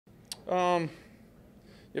You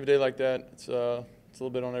have a day like that, it's a little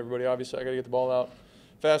bit on everybody. Obviously, I got to get the ball out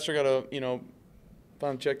faster. Got to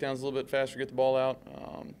find checkdowns a little bit faster, get the ball out.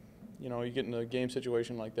 You get in a game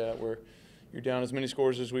situation like that where you're down as many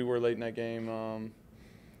scores as we were late in that game.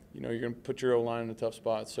 You're going to put your O-line in a tough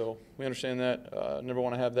spot. So we understand that. Never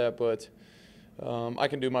want to have that, but I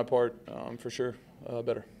can do my part for sure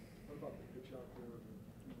better. What about the pitch out there?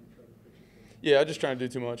 Try to pitch it? Yeah, I just trying to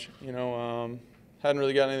do too much. Hadn't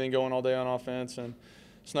really got anything going all day on offense and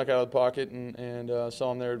snuck out of the pocket and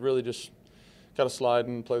saw him there. Really just got to slide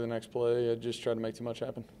and play the next play. I just tried to make too much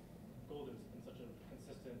happen. Golden's been such a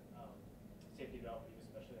consistent safety valve,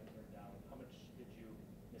 especially on third down. How much did you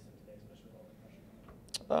miss him today, especially with all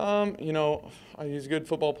the pressure? He's a good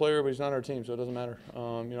football player, but he's not on our team, so it doesn't matter.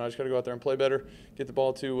 I just got to go out there and play better, get the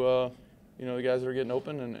ball to the guys that are getting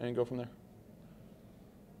open, and go from there.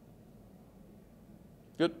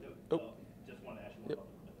 Good. Just want to ask you about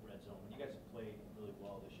the red zone. When you guys have played really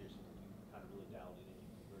well this year, so you kind of really dialed it in,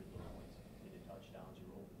 you converted those points into touchdowns.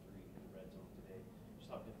 You were over 3 in the red zone today.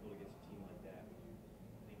 Just how difficult against a team like that when you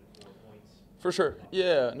lead with 4 points? For sure.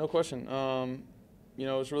 Yeah, no question.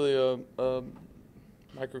 It's really a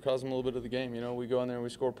microcosm a little bit of the game. We go in there and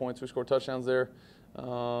we score points, we score touchdowns there.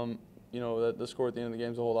 The score at the end of the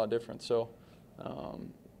game is a whole lot different. So,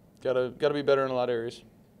 gotta be better in a lot of areas.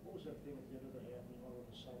 What was that thing at the end of the half when you went over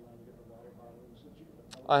the sideline to get the water bottle? Was it you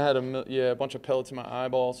get the I had a bunch of pellets in my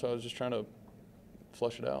eyeball, so I was just trying to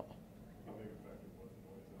flush it out. How big effective was the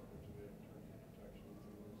noise out there today in terms of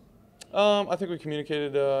protection? I think we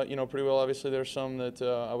communicated, pretty well. Obviously, there's some that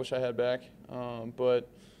I wish I had back, but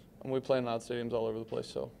we play in loud stadiums all over the place,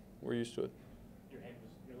 so we're used to it. Your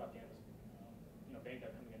left hand was, banged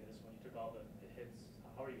up coming into this one. You took all the hits.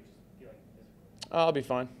 How are you just feeling physically? I'll be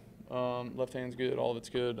fine. Left hand's good. All of it's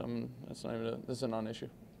good. That's not even this is a non-issue.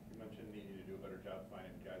 You mentioned needing to do a better job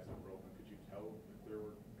finding guys that were open. Could you tell if there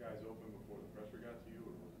were guys open before the pressure got to you,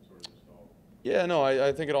 or was it sort of just all? Yeah, no,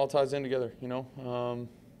 I think it all ties in together.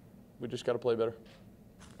 We just got to play better.